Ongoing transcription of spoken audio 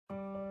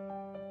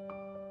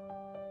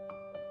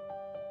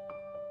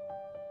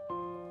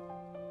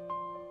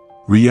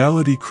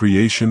Reality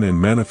creation and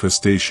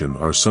manifestation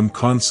are some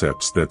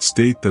concepts that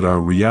state that our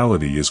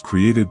reality is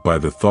created by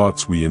the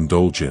thoughts we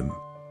indulge in.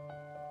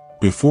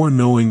 Before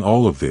knowing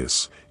all of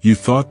this, you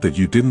thought that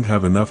you didn't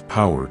have enough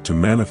power to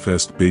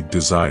manifest big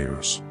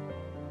desires.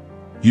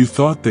 You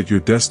thought that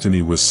your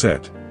destiny was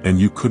set, and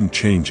you couldn't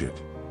change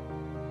it.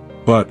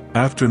 But,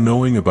 after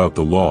knowing about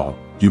the law,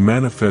 you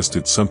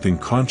manifested something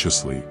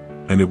consciously,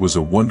 and it was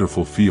a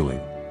wonderful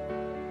feeling.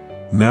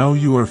 Now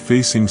you are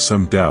facing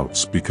some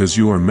doubts because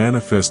you are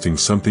manifesting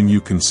something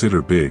you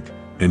consider big,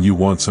 and you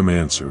want some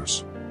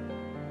answers.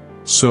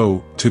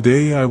 So,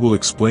 today I will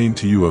explain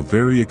to you a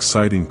very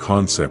exciting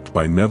concept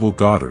by Neville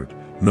Goddard,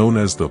 known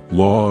as the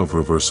law of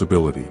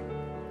reversibility.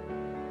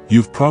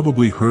 You've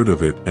probably heard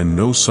of it and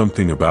know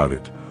something about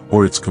it,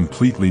 or it's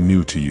completely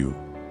new to you.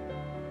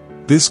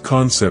 This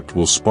concept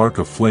will spark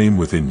a flame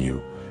within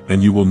you,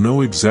 and you will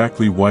know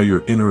exactly why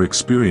your inner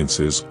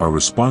experiences are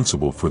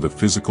responsible for the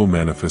physical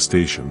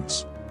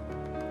manifestations.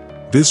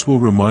 This will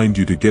remind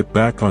you to get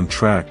back on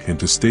track and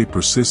to stay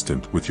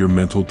persistent with your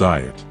mental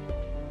diet.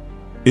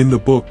 In the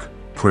book,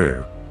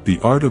 Prayer, The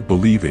Art of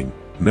Believing,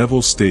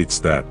 Neville states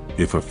that,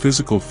 if a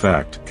physical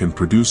fact can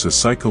produce a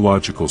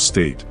psychological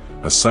state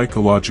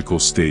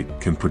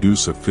can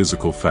produce a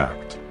physical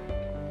fact.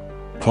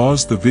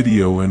 Pause the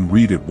video and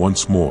read it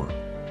once more.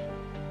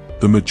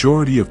 The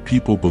majority of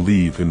people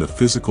believe in the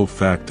physical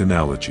fact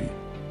analogy.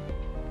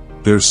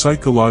 Their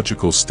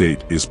psychological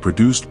state is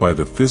produced by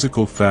the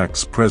physical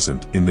facts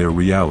present in their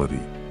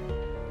reality.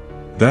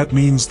 That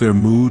means their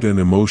mood and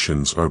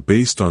emotions are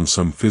based on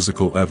some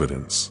physical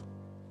evidence.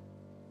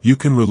 You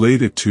can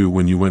relate it to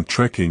when you went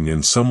trekking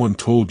and someone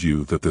told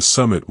you that the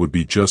summit would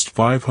be just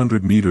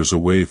 500 meters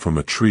away from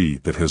a tree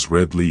that has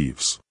red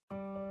leaves.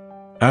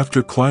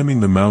 After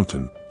climbing the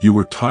mountain, you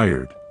were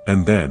tired,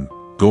 and then,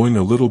 going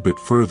a little bit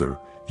further,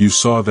 you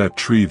saw that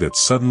tree that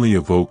suddenly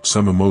evoked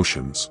some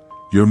emotions,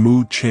 your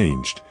mood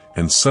changed,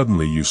 and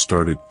suddenly you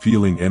started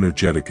feeling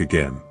energetic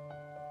again.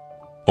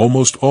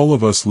 Almost all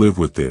of us live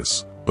with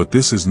this, but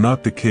this is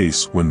not the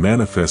case when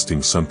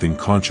manifesting something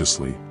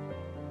consciously.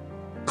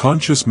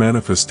 Conscious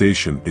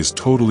manifestation is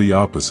totally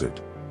opposite.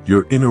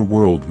 Your inner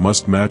world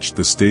must match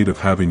the state of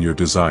having your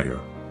desire.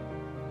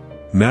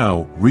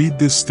 Now, read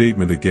this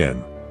statement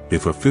again.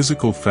 If a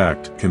physical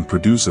fact can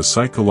produce a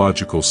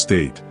psychological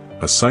state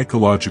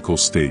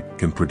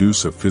can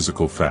produce a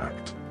physical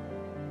fact.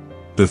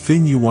 The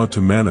thing you want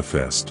to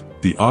manifest,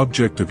 the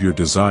object of your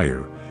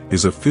desire,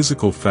 is a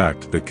physical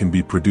fact that can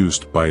be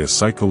produced by a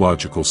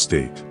psychological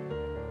state.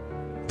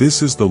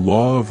 This is the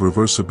law of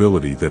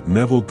reversibility that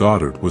Neville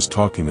Goddard was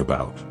talking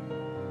about.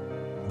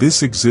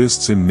 This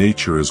exists in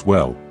nature as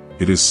well.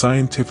 It is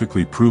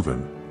scientifically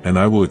proven, and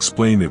I will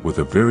explain it with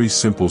a very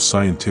simple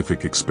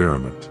scientific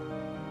experiment.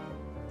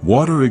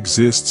 Water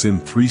exists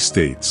in 3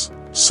 states: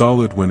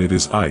 solid when it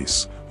is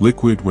ice,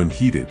 liquid when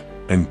heated,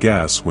 and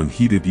gas when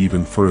heated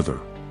even further.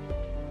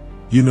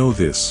 You know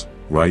this,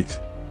 right?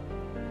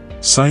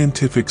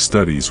 Scientific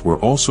studies were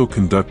also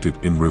conducted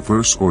in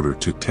reverse order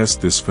to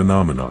test this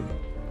phenomenon.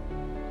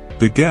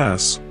 The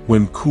gas,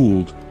 when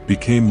cooled,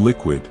 became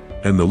liquid,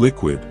 and the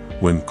liquid,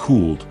 when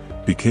cooled,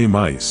 became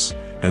ice,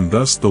 and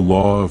thus the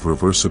law of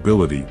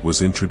reversibility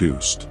was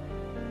introduced.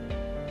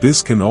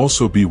 This can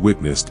also be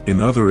witnessed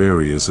in other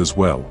areas as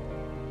well.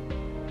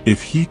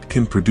 If heat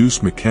can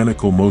produce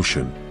mechanical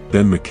motion,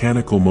 then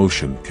mechanical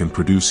motion can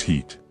produce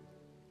heat.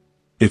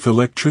 If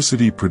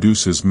electricity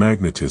produces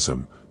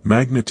magnetism,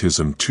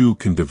 magnetism too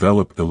can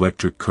develop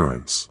electric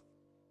currents.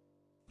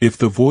 If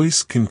the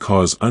voice can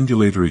cause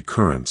undulatory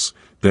currents,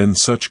 then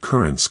such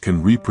currents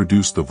can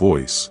reproduce the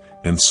voice,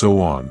 and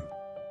so on.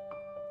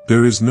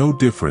 There is no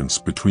difference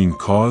between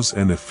cause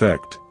and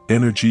effect,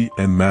 energy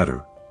and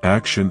matter,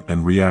 action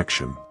and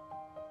reaction.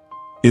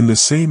 In the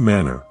same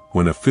manner,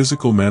 when a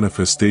physical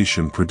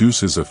manifestation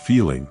produces a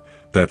feeling,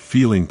 that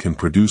feeling can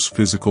produce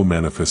physical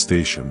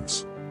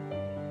manifestations.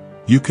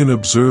 You can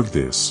observe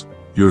this.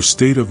 Your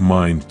state of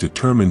mind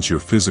determines your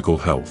physical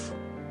health.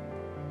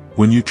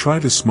 When you try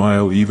to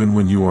smile even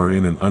when you are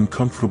in an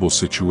uncomfortable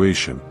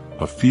situation,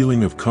 a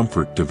feeling of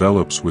comfort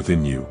develops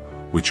within you,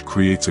 which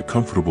creates a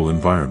comfortable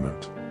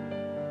environment.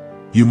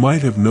 You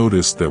might have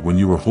noticed that when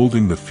you were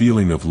holding the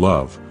feeling of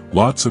love,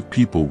 lots of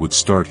people would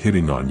start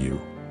hitting on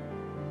you.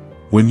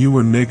 When you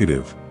were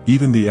negative,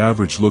 even the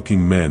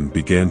average-looking men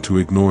began to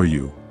ignore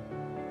you.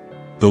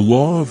 The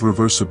law of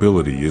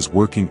reversibility is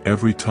working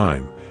every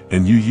time,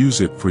 and you use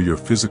it for your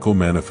physical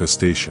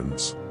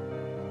manifestations.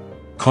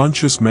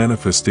 Conscious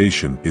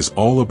manifestation is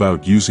all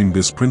about using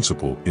this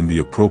principle in the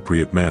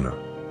appropriate manner.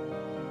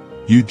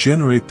 You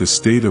generate the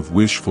state of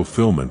wish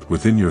fulfillment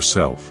within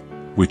yourself,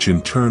 which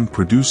in turn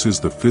produces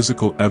the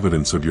physical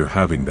evidence of your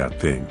having that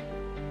thing.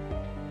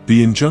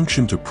 The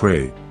injunction to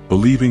pray,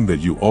 believing that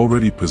you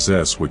already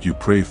possess what you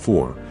pray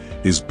for,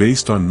 is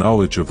based on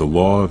knowledge of the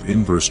law of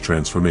inverse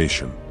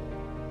transformation.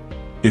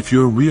 If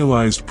your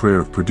realized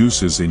prayer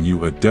produces in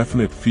you a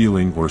definite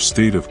feeling or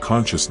state of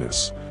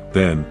consciousness,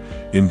 then,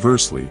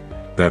 inversely,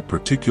 that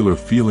particular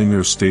feeling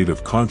or state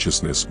of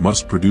consciousness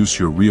must produce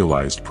your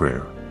realized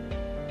prayer.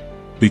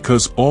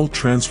 Because all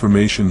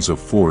transformations of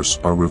force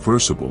are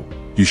reversible,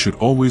 you should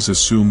always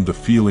assume the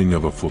feeling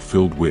of a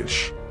fulfilled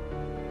wish.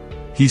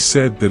 He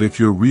said that if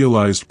your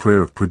realized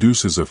prayer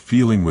produces a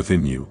feeling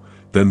within you,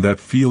 then that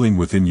feeling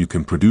within you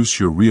can produce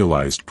your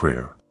realized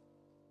prayer.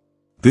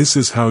 This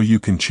is how you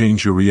can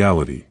change your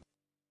reality.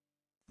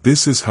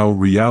 This is how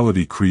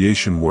reality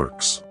creation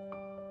works.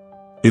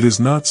 It is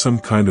not some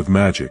kind of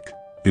magic,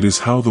 it is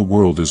how the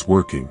world is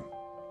working.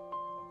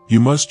 You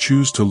must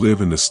choose to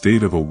live in a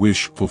state of a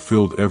wish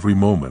fulfilled every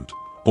moment,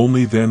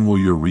 only then will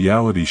your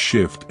reality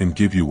shift and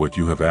give you what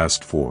you have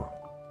asked for.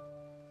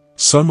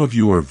 Some of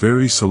you are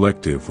very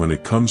selective when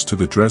it comes to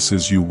the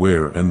dresses you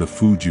wear and the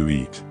food you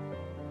eat.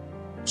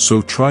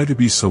 So try to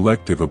be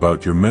selective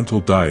about your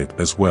mental diet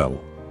as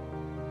well.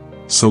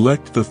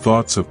 Select the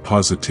thoughts of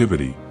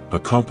positivity,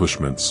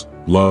 accomplishments,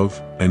 love,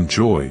 and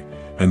joy,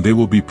 and they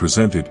will be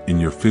presented in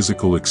your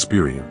physical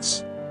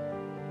experience.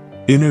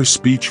 Inner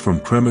speech from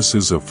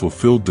premises of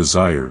fulfilled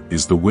desire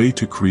is the way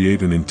to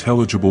create an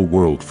intelligible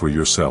world for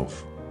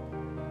yourself.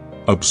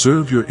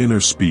 Observe your inner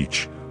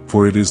speech,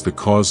 for it is the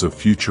cause of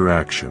future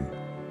action.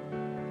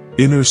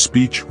 Inner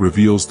speech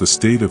reveals the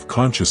state of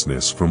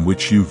consciousness from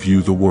which you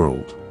view the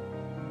world.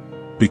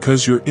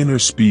 Because your inner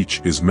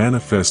speech is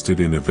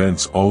manifested in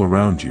events all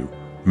around you,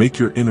 make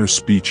your inner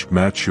speech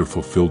match your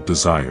fulfilled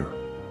desire.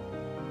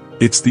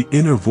 It's the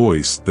inner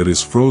voice that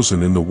is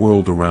frozen in the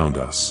world around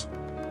us.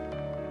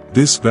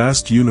 This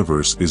vast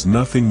universe is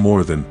nothing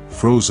more than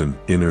frozen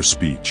inner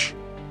speech.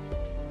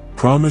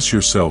 Promise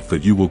yourself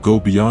that you will go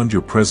beyond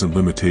your present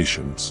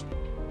limitations.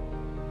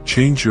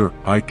 Change your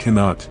 "I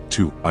cannot"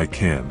 to "I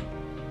can."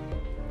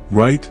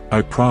 Write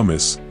 "I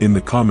promise" in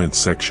the comment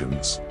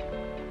sections.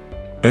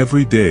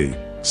 Every day,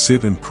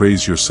 sit and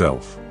praise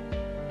yourself.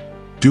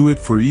 Do it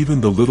for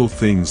even the little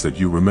things that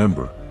you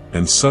remember,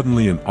 and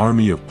suddenly an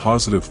army of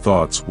positive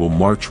thoughts will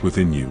march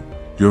within you,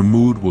 your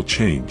mood will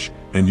change,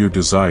 and your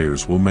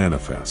desires will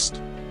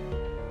manifest.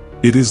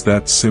 It is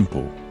that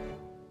simple.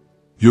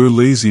 Your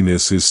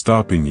laziness is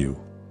stopping you.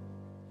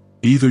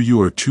 Either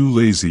you are too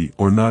lazy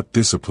or not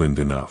disciplined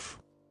enough.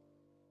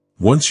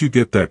 Once you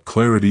get that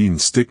clarity and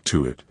stick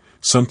to it,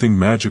 something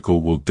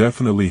magical will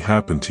definitely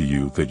happen to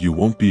you that you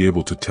won't be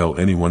able to tell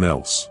anyone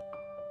else.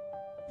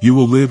 You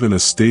will live in a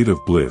state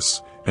of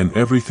bliss, and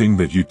everything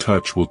that you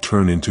touch will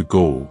turn into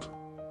gold.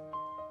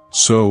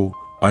 So,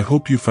 I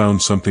hope you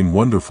found something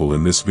wonderful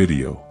in this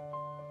video.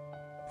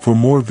 For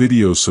more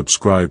videos,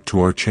 subscribe to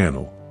our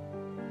channel.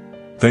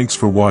 Thanks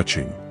for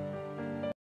watching.